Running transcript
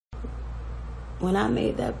when I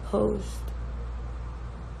made that post,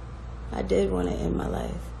 I did want to end my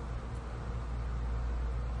life.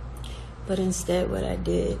 But instead what I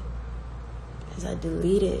did is I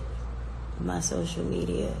deleted my social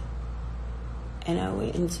media and I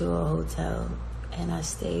went into a hotel and I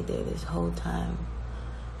stayed there this whole time,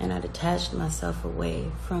 and I detached myself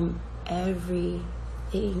away from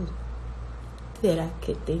everything that I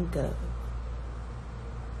could think of.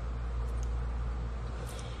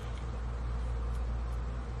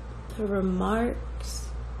 The remarks,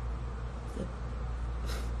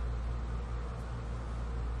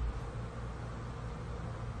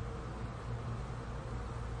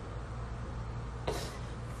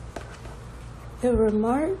 the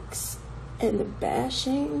remarks and the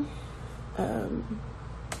bashing,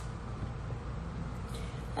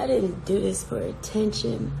 I didn't do this for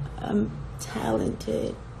attention. I'm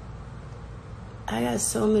talented. I got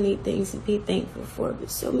so many things to be thankful for, but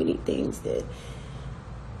so many things that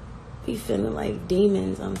be feeling like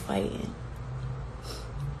demons I'm fighting.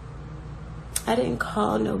 I didn't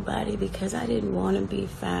call nobody because I didn't want to be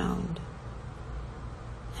found.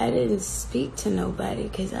 I didn't speak to nobody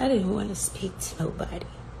because I didn't want to speak to nobody.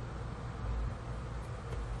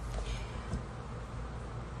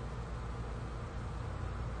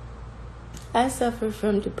 I suffer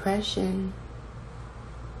from depression.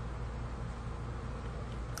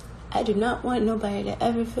 I do not want nobody to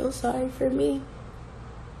ever feel sorry for me.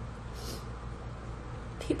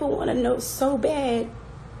 People want to know so bad.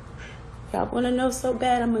 Y'all want to know so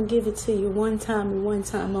bad, I'm going to give it to you one time and one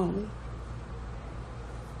time only.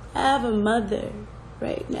 I have a mother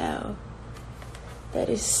right now that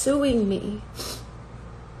is suing me,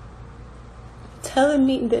 telling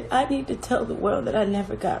me that I need to tell the world that I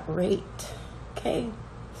never got raped. Okay?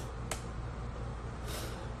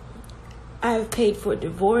 I have paid for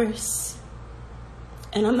divorce,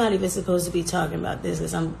 and I'm not even supposed to be talking about this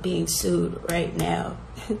because I'm being sued right now.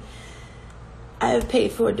 I have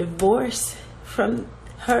paid for a divorce from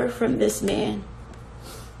this man.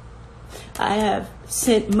 I have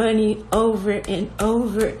sent money over and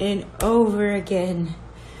over and over again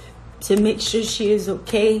to make sure she is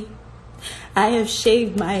okay. I have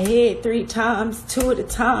shaved my head 3 times. 2 of the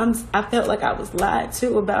times I felt like I was lied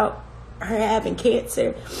to about her having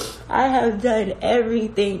cancer. I have done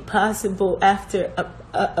everything possible after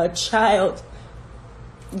a child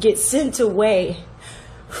gets sent away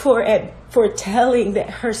for telling that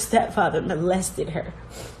her stepfather molested her.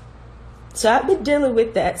 So I've been dealing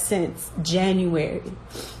with that since January.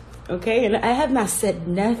 Okay? And I have not said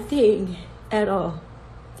nothing at all.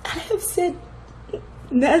 I have said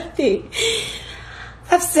nothing.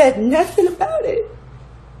 I've said nothing about it.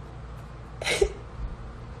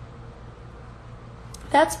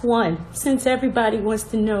 That's one, since everybody wants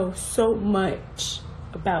to know so much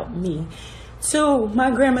about me. 2,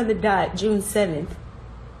 my grandmother died June 7th.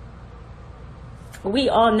 We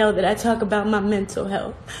all know that I talk about my mental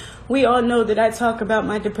health. We all know that I talk about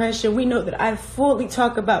my depression. We know that I fully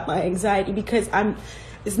talk about my anxiety because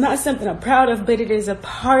it's not something I'm proud of, but it is a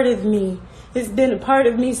part of me. It's been a part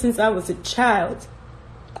of me since I was a child.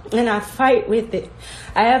 And I fight with it.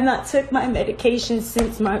 I have not took my medication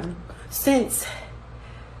since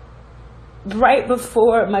right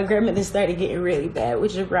before my grandmother started getting really bad,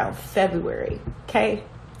 which is around February. Okay?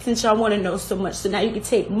 Since y'all want to know so much. So now you can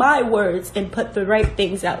take my words and put the right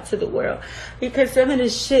things out to the world. Because some of the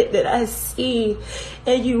shit that I see,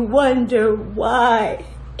 and you wonder why.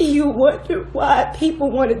 You wonder why people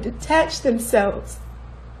want to detach themselves.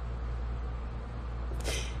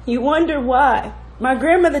 You wonder why. My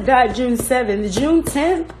grandmother died June 7th. June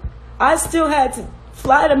 10th, I still had to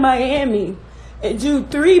fly to Miami and do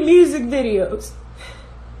 3 music videos.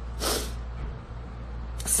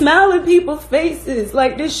 Smile in people's faces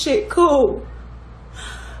like this shit cool.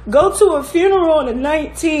 Go to a funeral on the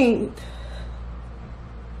 19th.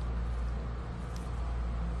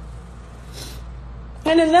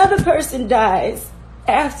 And another person dies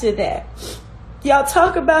after that. Y'all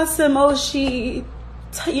talk about some, oh, she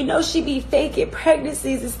be faking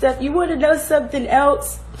pregnancies and stuff. You want to know something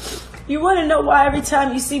else? You want to know why every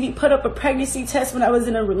time you see me put up a pregnancy test when I was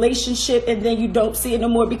in a relationship and then you don't see it no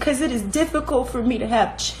more? Because it is difficult for me to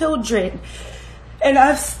have children. And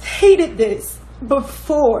I've stated this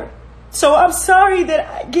before. So I'm sorry that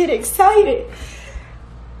I get excited.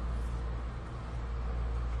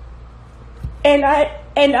 And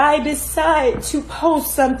I decide to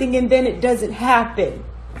post something and then it doesn't happen.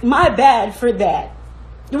 My bad for that.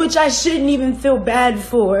 Which I shouldn't even feel bad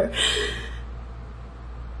for.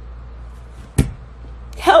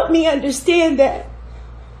 Help me understand that.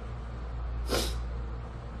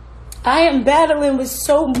 I am battling with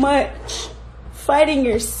so much fighting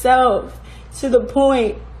yourself to the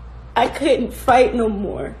point I couldn't fight no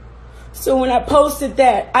more. So when I posted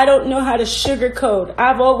that, I don't know how to sugarcoat.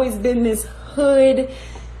 I've always been this hood,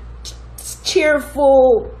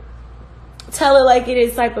 cheerful, tell it like it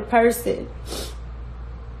is type of person.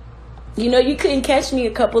 You know, you couldn't catch me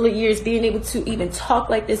a couple of years being able to even talk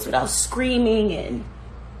like this without screaming and,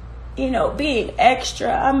 you know, being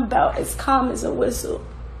extra. I'm about as calm as a whistle.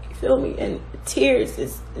 You feel me? And tears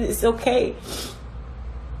is okay.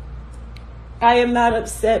 I am not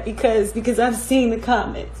upset because I've seen the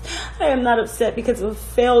comments. I am not upset because of a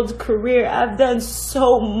failed career. I've done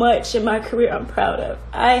so much in my career I'm proud of.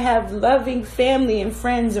 I have loving family and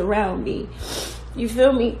friends around me. You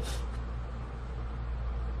feel me?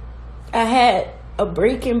 I had a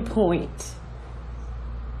breaking point.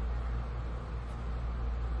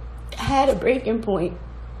 I had a breaking point.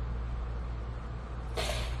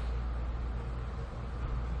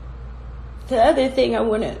 The other thing I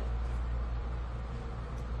want to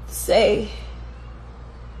say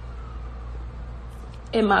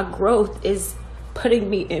in my growth is putting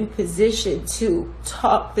me in position to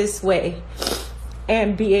talk this way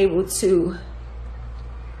and be able to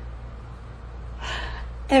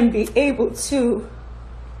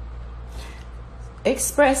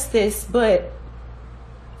express this. But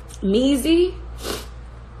Meezy,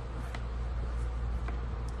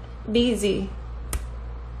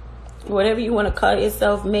 whatever you want to call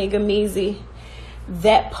yourself, Mega Meezy,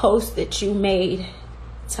 that post that you made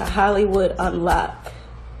to Hollywood Unlocked,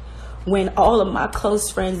 when all of my close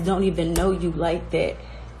friends don't even know you like that,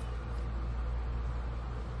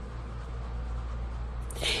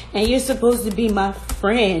 and you're supposed to be my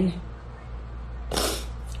friend.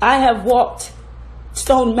 I have walked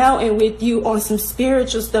Stone Mountain with you on some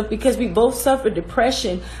spiritual stuff because we both suffer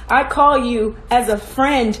depression. I call you as a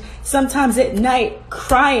friend sometimes at night,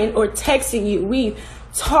 crying or texting you. We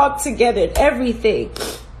talk together and everything.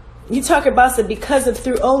 You talk about some because of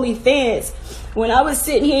through OnlyFans. When I was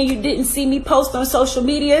sitting here and you didn't see me post on social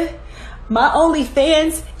media, my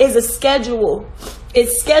OnlyFans is a schedule.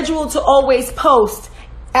 It's scheduled to always post.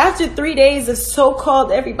 After 3 days of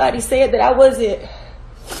so-called everybody said that I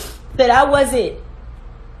wasn't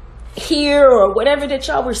here or whatever that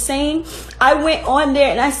y'all were saying, I went on there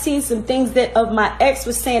and I seen some things that of my ex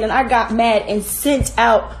was saying, and I got mad and sent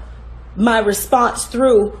out my response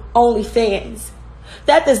through OnlyFans.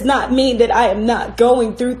 That does not mean that I am not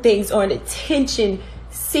going through things or an attention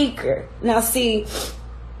seeker. Now see,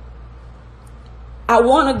 I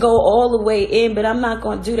want to go all the way in, but I'm not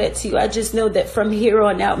going to do that to you. I just know that from here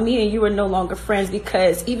on out, me and you are no longer friends,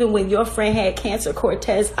 because even when your friend had cancer,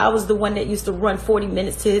 Cortez, I was the one that used to run 40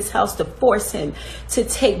 minutes to his house to force him to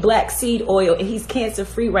take black seed oil, and he's cancer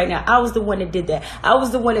free right now. I was the one that did that. I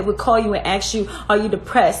was the one that would call you and ask you, are you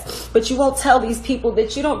depressed? But you won't tell these people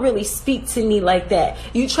that you don't really speak to me like that.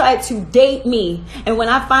 You tried to date me, and when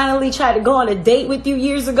I finally tried to go on a date with you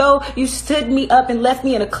years ago, you stood me up and left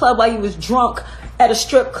me in a club while you was drunk at a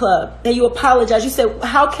strip club, and you apologized. You said,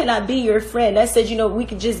 how can I be your friend? I said, you know, we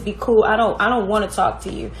could just be cool. I don't want to talk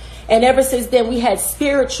to you. And ever since then, we had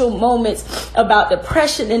spiritual moments about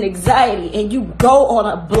depression and anxiety. And you go on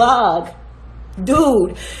a blog,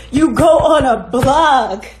 dude, you go on a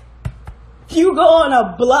blog. You go on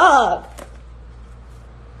a blog.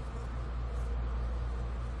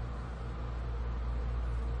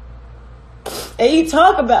 And you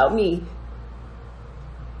talk about me.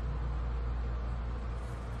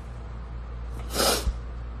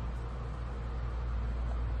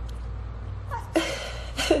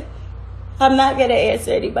 I'm not going to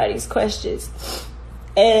answer anybody's questions.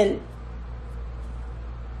 And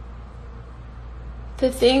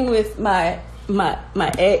the thing with my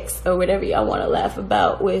ex, or whatever y'all want to laugh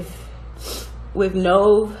about, with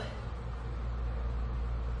Nove,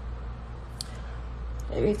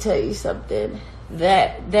 let me tell you something.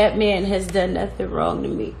 That man has done nothing wrong to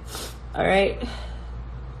me. All right?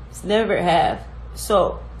 It's never have.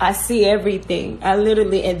 So I see everything. I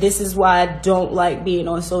literally, and this is why I don't like being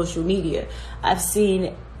on social media. I've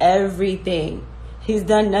seen everything. He's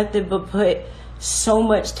done nothing but put so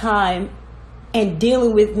much time and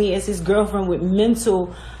dealing with me as his girlfriend with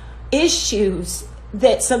mental issues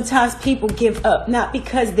that sometimes people give up, not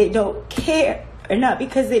because they don't care or not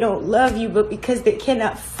because they don't love you, but because they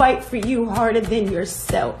cannot fight for you harder than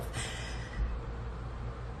yourself.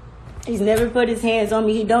 He's never put his hands on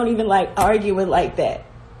me. He don't even like arguing like that.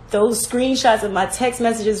 Those screenshots of my text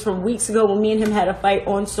messages from weeks ago when me and him had a fight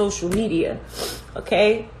on social media.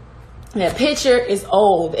 Okay? That picture is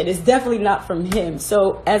old, and it's definitely not from him.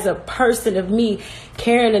 So as a person of me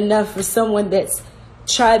caring enough for someone that's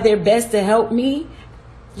tried their best to help me,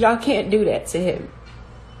 Y'all can't do that to him.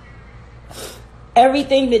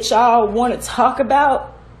 Everything that y'all want to talk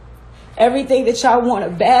about, everything that y'all want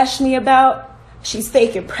to bash me about, she's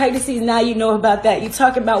faking pregnancies, now you know about that. You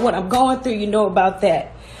talking about what I'm going through, you know about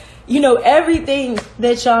that. You know everything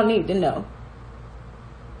that y'all need to know.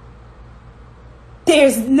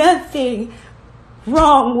 There's nothing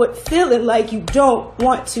wrong with feeling like you don't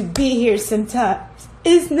want to be here sometimes.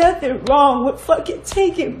 There's nothing wrong with fucking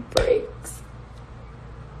taking breaks.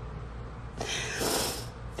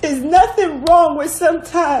 There's nothing wrong with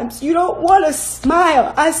sometimes you don't want to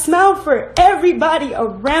smile. I smile for everybody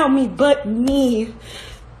around me but me.